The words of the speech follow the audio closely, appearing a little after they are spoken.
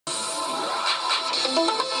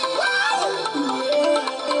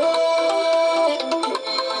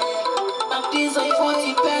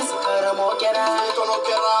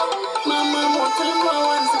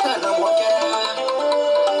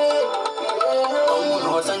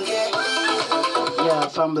Yeah,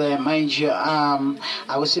 family, mind you,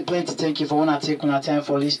 I will say plenty thank you for wanna take on time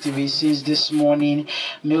for this TV since this morning.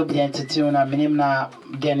 Maybe the entertainer, my name na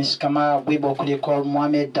Dennis Kamara, we both could call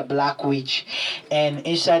Mohammed the Black Witch, and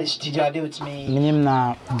inside the studio I with me. My name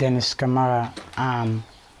na Dennis Kamara.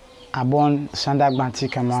 I born Sandak Banti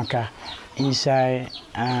Kamanka inside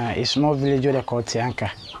a small village they call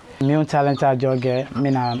Tianka. My talented jogger,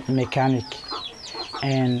 me na mechanic,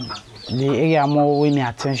 and the area more with me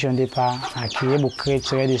attention deeper. I can able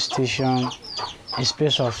create radio station in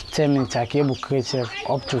space of 10 minutes. I can able create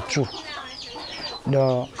up to 2.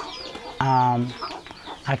 The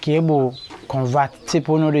I can able convert.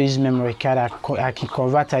 People know they use memory card. I can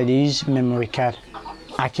convert. I use memory card.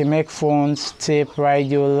 I can make phones, tape,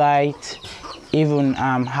 radio, light, even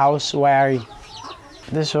house wiring.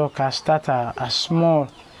 This work I start a small.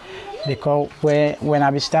 Because when I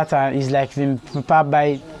be starting, it's like when people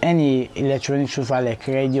buy any electronic sofa like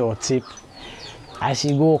radio or tape, I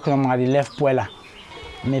see go come at the left poiler.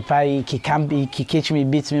 Me pay he catch me,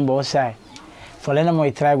 beat me both side. For then I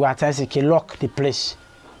try go attend he lock the place.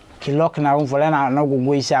 He lock now for then I no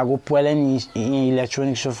go inside. I go pull in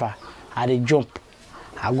electronic sofa. I dey jump.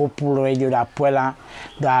 I go pull radio that poiler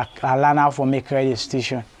that I learn how for make radio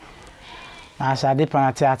station. As I did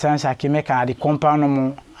at times I can make the compound no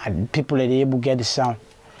more. People are able to get the sound.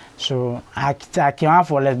 So I can't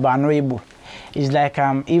for less, but I'm not able. It's like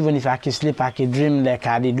even if I can sleep, I can dream like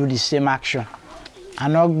they do the same action. I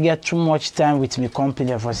not get too much time with my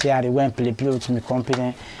company for say I went play with my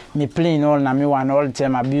company. Me playing all na me one all the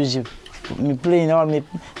time abusive. Me playing all me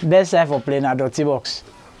best side for playing a dirty box.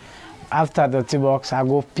 After dirty box, I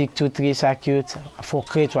go pick 2-3 circuits for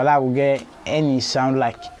create while I will get any sound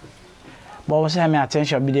like. But also my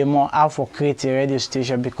attention be the more how for create a radio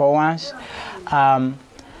station because once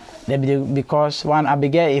because one I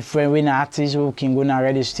began a friend when an artist who can go na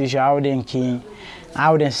radio station,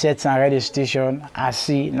 how then set a radio station, I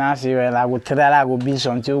see now see well I would try I go build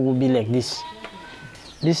something will be like this.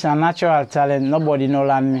 This is a natural talent, nobody know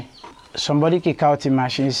learn me. Somebody kick out the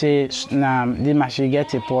machine, say nah the machine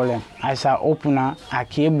get a problem. I say open a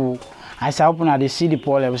cable, I say open they see the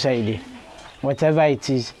problem beside it. Whatever it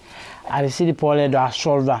is. I see the problem to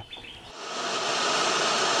solve that.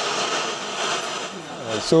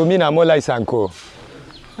 So me na more like Sanko.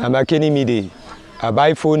 I'm a Kenny midi. I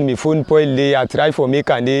buy phone, me phone point day. I try for make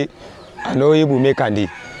and day. I know able make and day.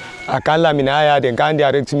 I can't let me now. Then can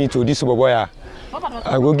direct me to this boy. I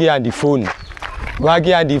go get on the phone. Go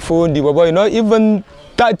get on the phone. The boy, not even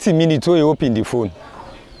 30 minutes to open the phone.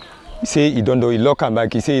 He say he don't do. He lock and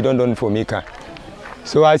back. He say he don't do for maker.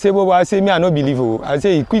 So I say, Bobo, I say, me I no believe you. I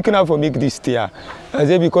say, it's quick enough for make this steer. I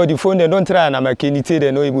say, because the phone, they don't try and I'm a candy, they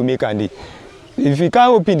no able make and if you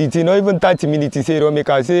can't open it, not even 30 minutes, he say, don't make.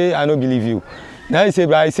 I say, I no believe you. Now he say,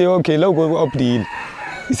 but I say, okay, let's go up the hill.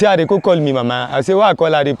 He say, they go call me, mama. I say, what I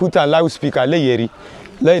call her, they put a loudspeaker, let you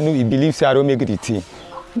let you believe say I don't make the thing.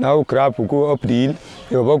 Now crap, we go up the hill.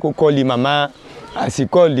 You go call him, mama. As he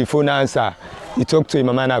call the phone answer, he talk to him,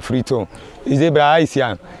 mama na free tone. He say, but I see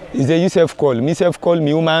him. He say, you self call. Me self call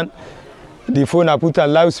me woman. The phone I put a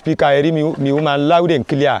loudspeaker, I hear me woman loud and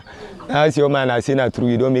clear. As your man, I say na true,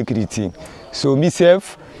 you don't make it thing. So me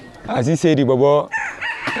self, as he say the bobo,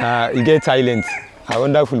 he get silent. A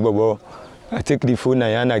wonderful bobo. I take the phone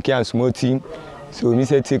and I can't small thing. So me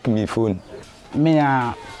say take me phone. Me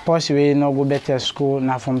possibly no go better school.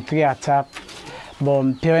 Now from 3 at tap.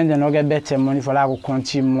 But parents don't get better money for that to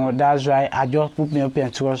continue more. That's why I just put me up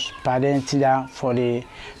in trust parental for the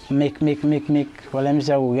make. Well, let me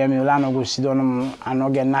say we get me. I no go sit down and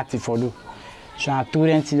not get nothing for do. So I told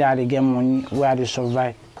them that they get money where they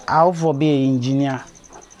survive. I hope for be an engineer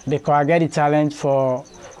because I get the talent for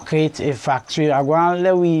create a factory. I go and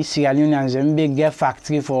let we Sierra Leoneans and get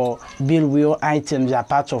factory for build real items that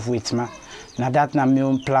part of it, man. Now that's not my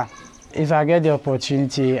own plan. If I get the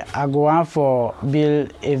opportunity, I go on for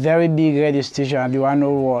build a very big radio station at the one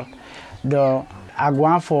world. I go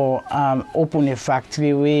on for open a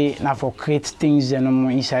factory where now for create things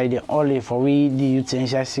inside the only for we the youth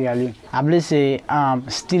inside Sierra Leone. I believe say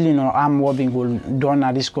stealing or arm robbing will done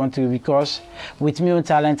at this country because with me own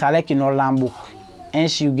talent I like learn book.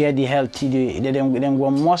 Hence you get the health, they go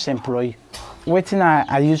most employee. What thing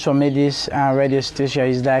I use for make this radio station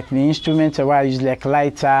is like the instrument where I use like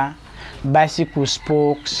lighter. bicycle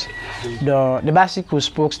spokes. The bicycle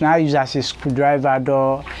spokes now use as a screwdriver.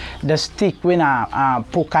 The stick when I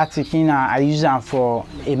poker in, I use them for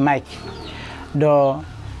a mic.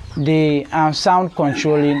 The sound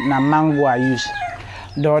controlling na mango I use.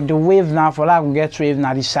 The wave now for like get wave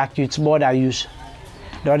na the circuit board I use.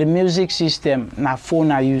 The music system na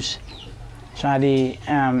phone I use. So the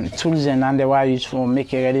tools and the I use for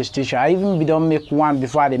make a radio station. I even don't make one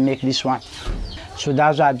before they make this one. So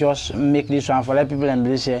that's why I just make this one for let people and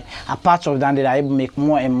they say a part of that I able make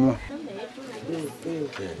more and more.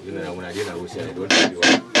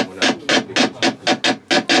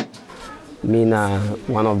 Me na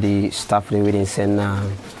one of the staff they within send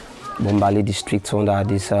Bombali District under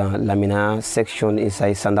this Lamina section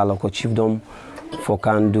inside Sandaloko Chiefdom for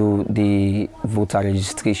can do the voter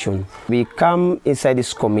registration. We come inside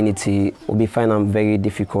this community, we find them very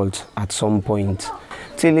difficult at some point.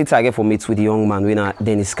 Till later I get for meet with the young man, we na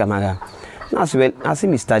Dennis Kamara. As well, I see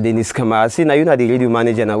Mr. Dennis Kamara. I see now you know the radio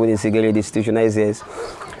manager now when you say radio station. I says,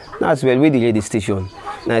 as well with the radio station.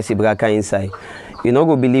 Now I see Braka inside. You know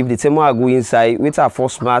go believe the time I go inside with our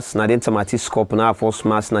first mass, now then tomato scope now first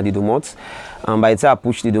mass now the domot. And by the time I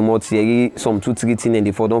push the domot here, some 2-3 things and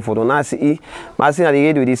the for don't. Now I see na the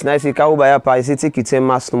radio this. Now I see cow by a price, take it 10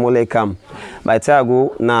 mass no more like come. By the time I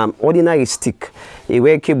go now ordinary stick, a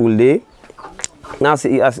wear cable there. Now, as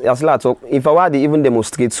I talk, if I were to even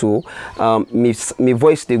demonstrate so, my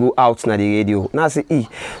voice they go out na the radio. Now say,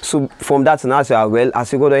 so from that now say, well,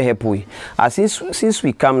 as we go to help we. As since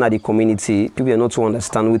we come na the community, people are not to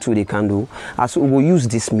understand what they can do. As we will use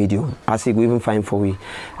this medium, as we go even find for we.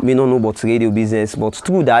 Me don't know about radio business, but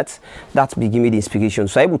through that be give me the inspiration.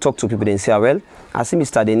 So I will talk to people and say, well, I see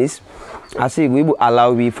Mr. Dennis. I say we will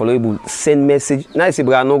allow we follow, we will send message. Now I say,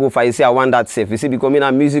 but I no go for you say I want that safe. You see, because me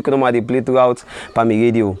na music no matter they play throughout by my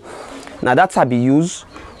radio. Now that's how we use.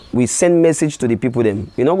 We send message to the people them.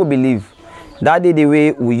 You know go believe that day the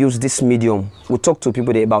way we use this medium, we talk to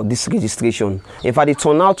people there about this registration. In fact, the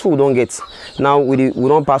turnout we don't get. Now we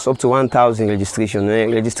don't pass up to 1,000 registration.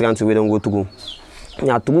 Registrants we don't go to go.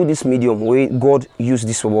 Now through this medium, we God use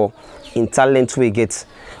this for in talent we get,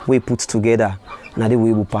 we put together. Now the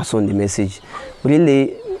way we pass on the message.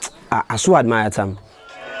 Really, I so admire them.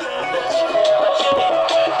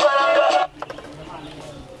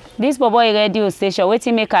 This Bombali radio station,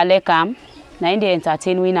 waiting make a like now in the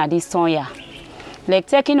entertain we na this song ya. Like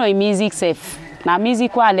taking our music safe. Na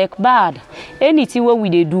music wa like bad. Anything what we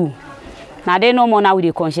they do. Now they no more now we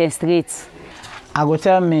they concentrate. I go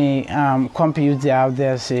tell me computer out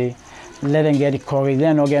there say let them get the courage.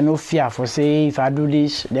 Then no get no fear for say if I do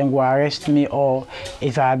this, then go arrest me, or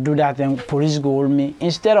if I do that, then police go hold me.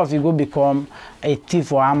 Instead of you go become a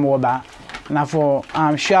thief or armed robber. Now for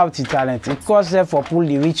shout talent, it costs them for pull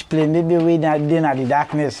the rich plane, maybe we then at the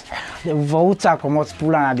darkness. The voter come out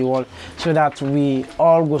pull at the wall so that we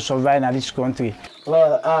all go survive in this country.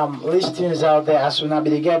 Well, listings out there as soon as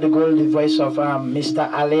they get the golden voice of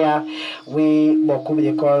Mr. Alia, we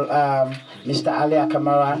they call Mr. Alia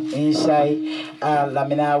Kamara inside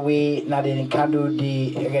Lamina we na they handle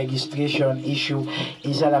the registration issue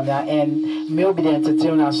inside Lamina, and me be the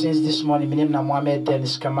entertainer since this morning. My name na Mohammed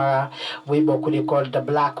Dennis Kamara. We they call the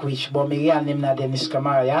Black Witch, but my real name na Dennis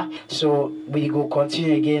Kamara. Yeah, so we go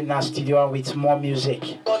continue again in our studio with more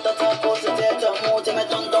music.